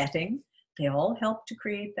 the setting, they all help to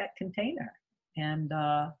create that container. And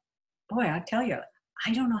boy, I tell you,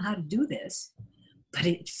 I don't know how to do this, but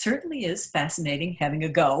it certainly is fascinating having a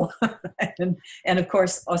go. and of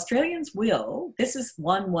course, Australians will. This is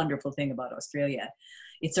one wonderful thing about Australia.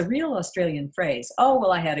 It's a real Australian phrase. Oh,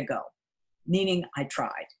 well, I had a go, meaning I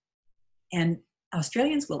tried. And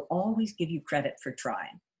Australians will always give you credit for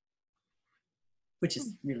trying, which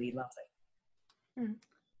is really lovely.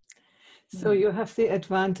 So you have the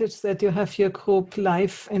advantage that you have your group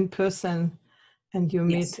live in person and you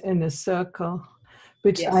meet in a circle,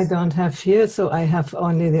 which I don't have here. So I have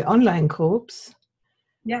only the online groups.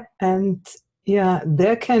 Yeah. And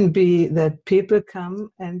there can be that people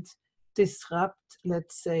come and disrupt,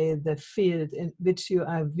 let's say, the field in which you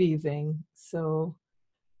are weaving. So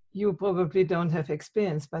you probably don't have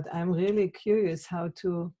experience, but I'm really curious how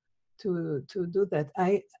to do that.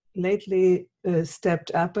 I lately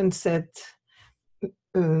stepped up and said,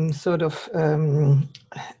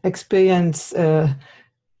 experience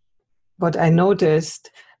what I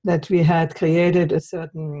noticed, that we had created a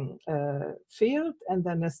certain field, and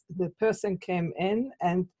then the person came in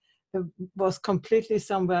and was completely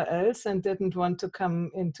somewhere else and didn't want to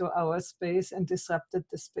come into our space and disrupted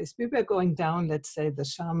the space. We were going down, let's say, the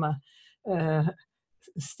Sharma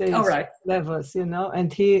stage levels,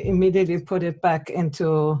 and he immediately put it back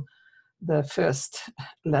into the first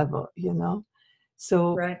level,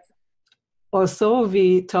 So although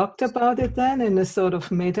we talked about it then in a sort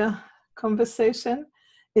of meta conversation,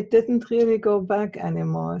 it didn't really go back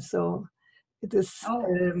anymore. So it is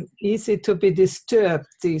easy to be disturbed,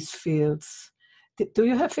 these fields. Do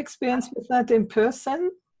you have experience with that in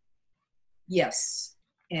person? Yes.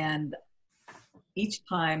 And each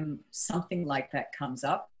time something like that comes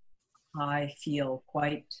up, I feel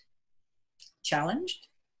quite challenged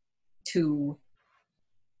to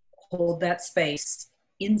hold that space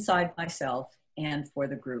inside myself and for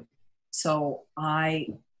the group. So I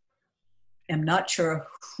am not sure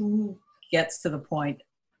who gets to the point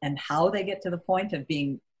and how they get to the point of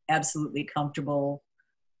being absolutely comfortable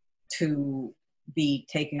to be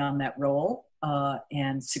taking on that role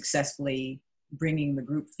and successfully bringing the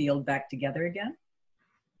group field back together again.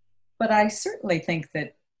 But I certainly think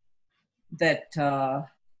that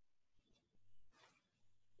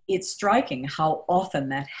it's striking how often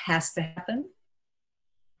that has to happen,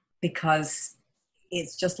 because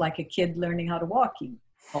it's just like a kid learning how to walk. He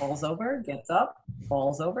falls over, gets up,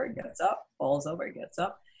 falls over, gets up, falls over, gets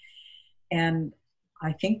up. And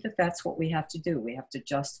I think that that's what we have to do. We have to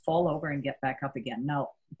just fall over and get back up again.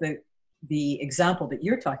 Now, the example that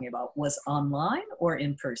you're talking about was online or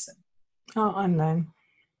in person? Oh, online.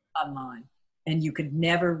 Online. And you could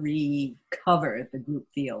never recover the group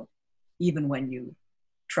field, even when you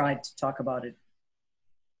tried to talk about it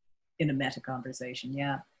in a meta conversation.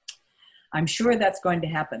 Yeah. I'm sure that's going to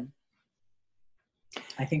happen.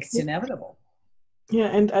 I think it's inevitable. Yeah,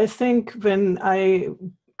 and I think when I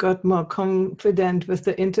got more confident with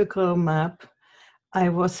the integral map, I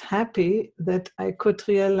was happy that I could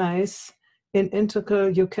realize in integral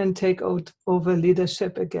you can take over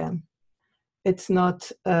leadership again. It's not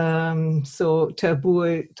so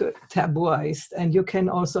tabooized, and you can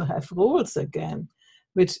also have rules again,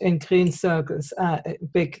 which in green circles are a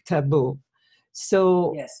big taboo.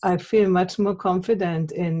 So Yes. I feel much more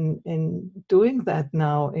confident in doing that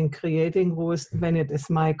now, in creating rules when it is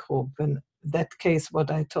my group. In that case,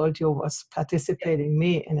 what I told you was participating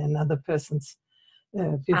me in another person's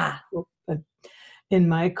group. But in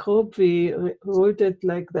my group, we ruled it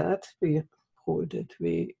like that. We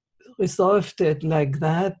resolved it like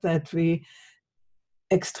that we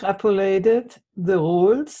extrapolated the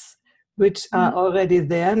rules which are already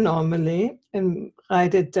there normally and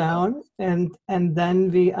write it down, and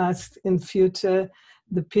then we asked in future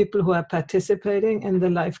the people who are participating in the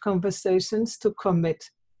live conversations to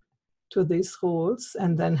commit to these rules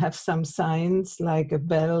and then have some signs like a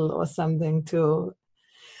bell or something to.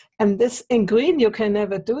 And this in green, you can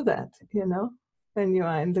never do that, when you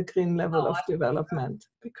are in the green level of development,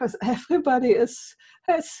 because everybody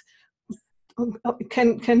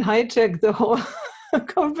can hijack the whole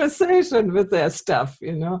conversation with their stuff,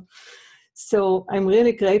 So I'm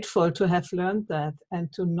really grateful to have learned that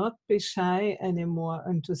and to not be shy anymore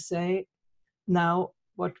and to say now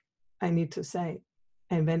what I need to say.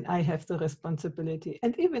 And when I have the responsibility.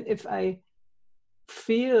 And even if I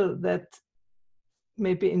feel that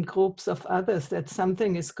maybe in groups of others that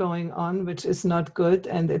something is going on which is not good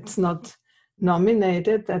and it's not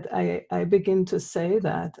nominated, that I begin to say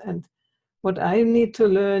that. And what I need to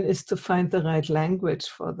learn is to find the right language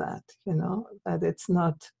for that, that it's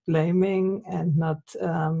not blaming and not,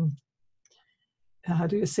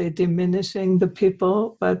 diminishing the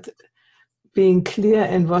people, but being clear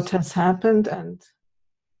in what has happened and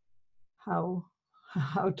how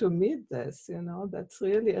to meet this, that's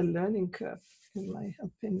really a learning curve, in my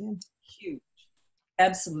opinion. Huge.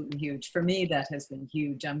 Absolutely huge. For me, that has been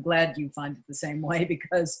huge. I'm glad you find it the same way,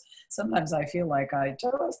 because sometimes I feel like I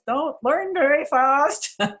just don't learn very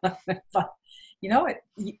fast. But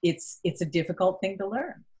it's a difficult thing to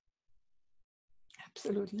learn.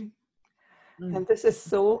 Absolutely. And this is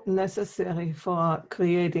so necessary for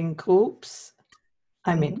creating groups.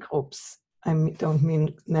 I mean groups. I don't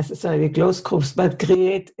mean necessarily close groups, but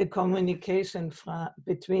create a communication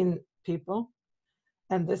between people.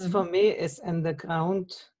 And this for me is in the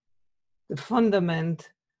ground, the fundament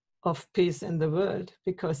of peace in the world.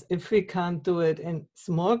 Because if we can't do it in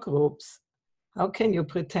small groups, how can you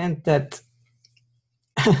pretend that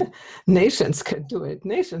nations can do it?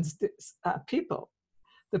 Nations are people.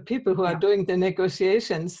 The people who are doing the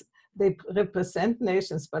negotiations, they represent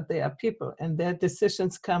nations, but they are people, and their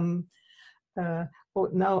decisions come.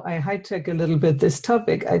 Now I hijack a little bit this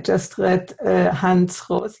topic. I just read Hans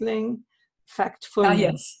Rosling,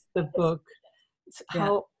 Factfulness, the book.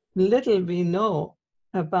 How little we know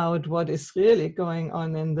about what is really going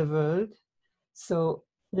on in the world. So,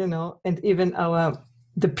 and even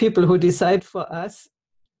the people who decide for us,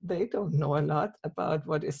 they don't know a lot about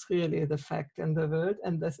what is really the fact in the world.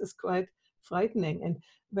 And this is quite frightening. And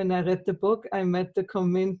when I read the book, I made the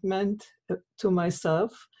commitment to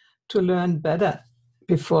myself to learn better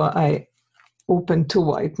before I open too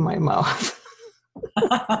wide my mouth.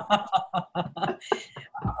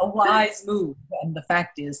 A wise move. And the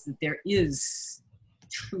fact is that there is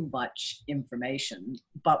too much information,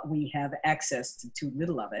 but we have access to too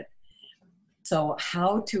little of it. So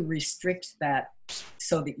how to restrict that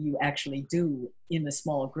so that you actually do, in a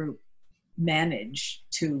small group, manage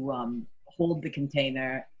to hold the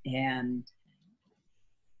container and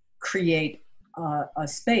create a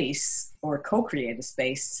space, or co-create a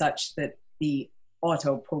space, such that the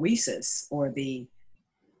autopoiesis, or the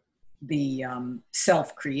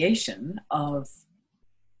self-creation of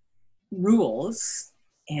rules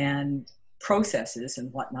and processes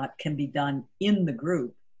and whatnot can be done in the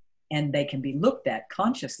group, and they can be looked at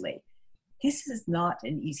consciously. This is not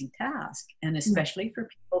an easy task, and especially for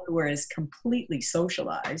people who are as completely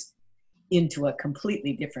socialized into a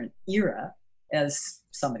completely different era as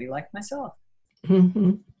somebody like myself.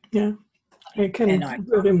 Mm-hmm. Yeah, I can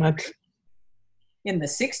very much. In the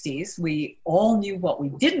 60s, we all knew what we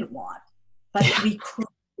didn't want, but we couldn't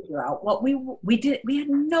figure out what we did. We had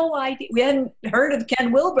no idea. We hadn't heard of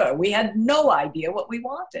Ken Wilber. We had no idea what we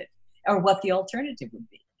wanted or what the alternative would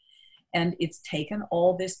be. And it's taken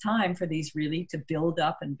all this time for these really to build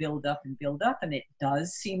up and build up and build up. And it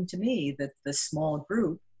does seem to me that the small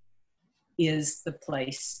group is the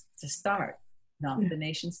place to start, not the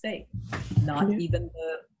nation state, not even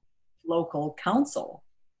the local council.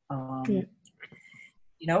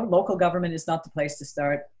 Local government is not the place to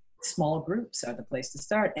start. Small groups are the place to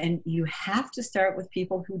start. And you have to start with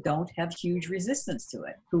people who don't have huge resistance to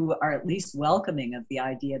it, who are at least welcoming of the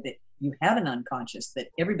idea that you have an unconscious, that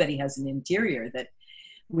everybody has an interior, that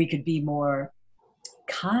we could be more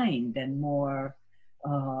kind and more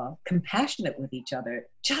compassionate with each other,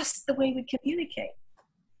 just the way we communicate.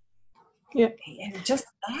 Yeah. And just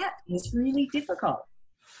that is really difficult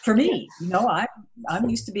for me. You know, I'm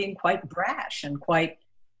used to being quite brash and quite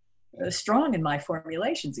strong in my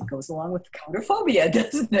formulations. It goes along with counterphobia,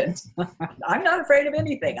 doesn't it? I'm not afraid of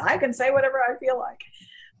anything. I can say whatever I feel like.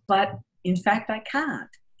 But in fact, I can't.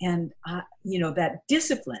 And, you know, that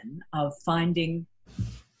discipline of finding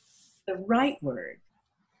the right word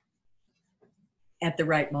at the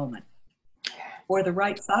right moment, or the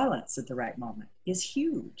right silence at the right moment, is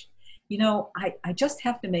huge. You know, I just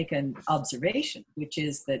have to make an observation, which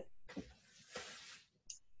is that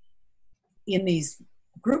in these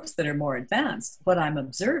groups that are more advanced, what I'm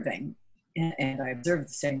observing, and I observed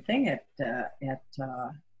the same thing at the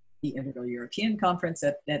Integral European Conference,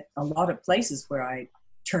 at a lot of places where I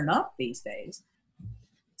turn up these days,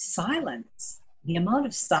 silence, the amount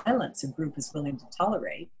of silence a group is willing to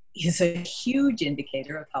tolerate is a huge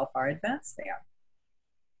indicator of how far advanced they are.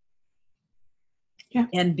 Yeah.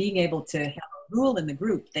 And being able to have a rule in the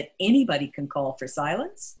group that anybody can call for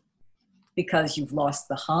silence because you've lost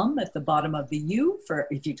the hum at the bottom of the U, for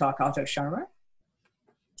if you talk Otto Scharmer.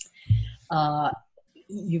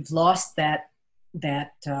 You've lost that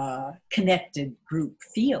connected group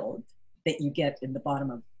field that you get in the bottom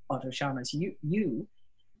of Otto Scharmer's U.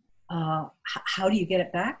 How do you get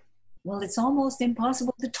it back? Well, it's almost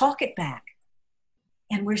impossible to talk it back.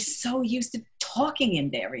 And we're so used to talking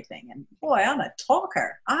into everything. And boy, I'm a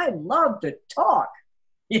talker. I love to talk.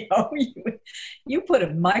 You know, you put a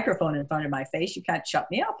microphone in front of my face, you can't shut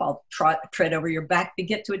me up. I'll tread over your back to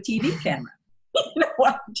get to a TV camera. You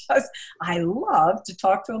know, I love to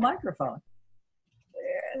talk to a microphone.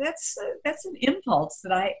 That's an impulse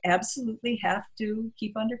that I absolutely have to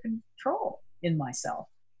keep under control in myself,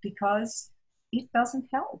 because it doesn't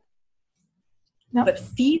help. No. But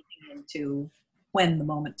feeding into when the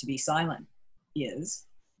moment to be silent is,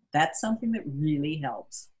 that's something that really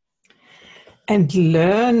helps. And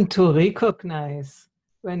learn to recognize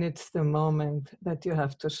when it's the moment that you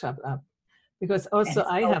have to shut up. Because also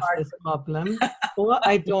I have this problem, or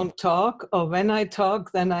I don't talk, or when I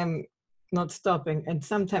talk, then I'm not stopping. And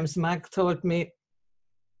sometimes Mark told me,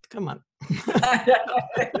 come on.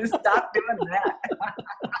 Stop doing that.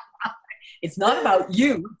 It's not about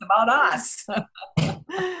you, it's about us.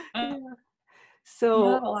 Yeah.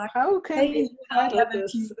 So how can we title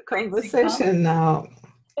this conversation now?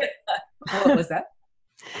 What was that?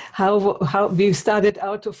 How we started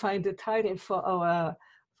out to find a title for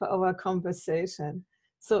our conversation.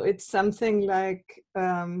 So it's something like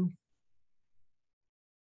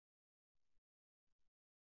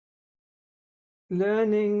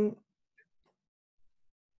learning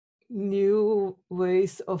new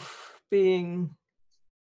ways of being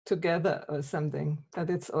together or something, but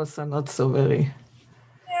it's also not so very.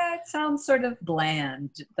 Yeah, it sounds sort of bland,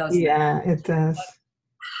 doesn't it? Yeah, it does. But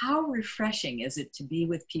how refreshing is it to be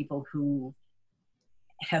with people who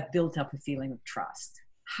have built up a feeling of trust?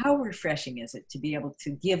 How refreshing is it to be able to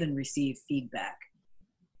give and receive feedback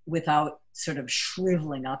without sort of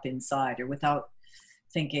shriveling up inside, or without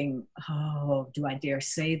thinking, oh, do I dare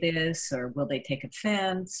say this? Or will they take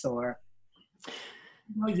offense? Or,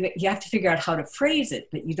 you know, you have to figure out how to phrase it,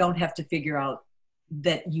 but you don't have to figure out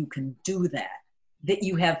that you can do that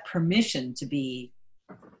you have permission to be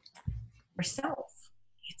yourself.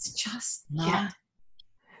 It's just not. Yeah.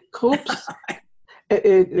 Groups.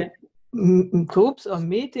 Groups or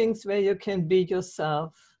meetings where you can be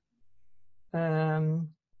yourself, but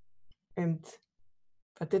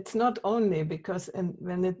it's not only because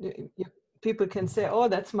people can say, oh,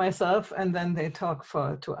 that's myself, and then they talk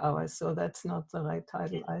for 2 hours, so that's not the right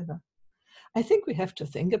title either. I think we have to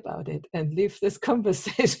think about it and leave this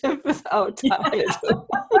conversation without title.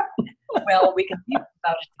 Well, we can leave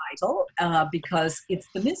without a title because it's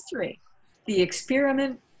the mystery, the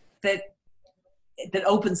experiment that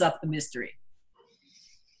opens up the mystery.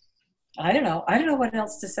 I don't know what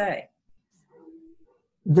else to say.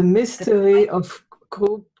 The mystery of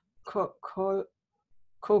group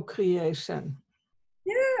co-creation.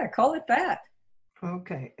 Yeah, call it that.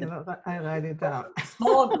 Okay, I write it down.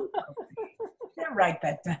 Small group. Yeah, write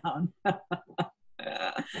that down.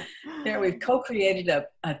 There, we've co-created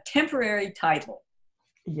a temporary title.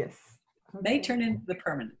 Yes. Okay. May turn into the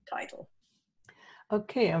permanent title.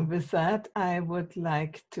 Okay, and with that, I would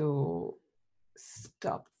like to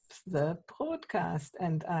stop the broadcast,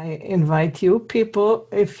 and I invite you people,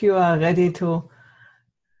 if you are ready to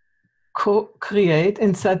co-create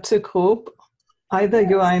in such a group, either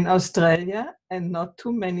you are in Australia and not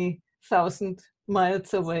too many 1,000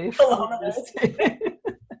 miles away from this,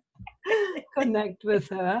 connect with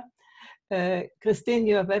her. Christine,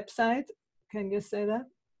 your website, can you say that?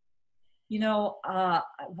 You know,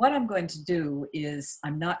 what I'm going to do is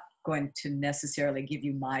I'm not going to necessarily give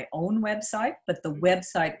you my own website, but the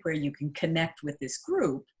website where you can connect with this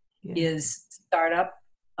group is Startup.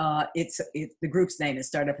 The group's name is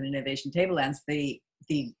Startup and Innovation Tablelands. The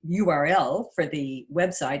URL for the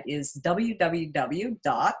website is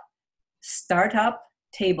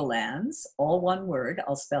www.startuptablelands, all one word,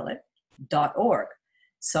 I'll spell it, .org.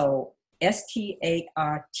 So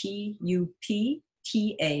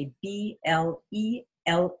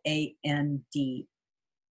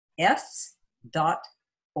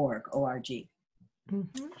StartupTablelands.org, O-R-G.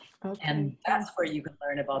 Mm-hmm. Okay. And that's where you can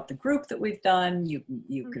learn about the group that we've done. You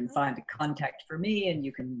can find a contact for me, and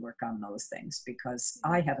you can work on those things, because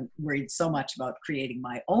I haven't worried so much about creating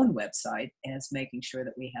my own website as making sure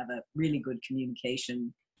that we have a really good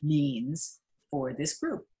communication means for this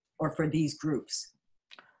group or for these groups.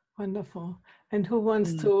 Wonderful. And who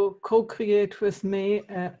wants to co-create with me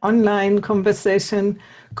online conversation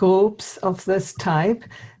groups of this type,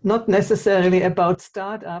 not necessarily about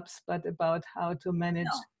startups, but about how to manage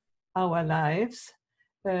our lives?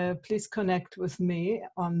 Please connect with me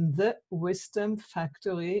on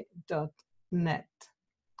thewisdomfactory.net.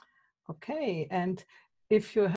 Okay, and if you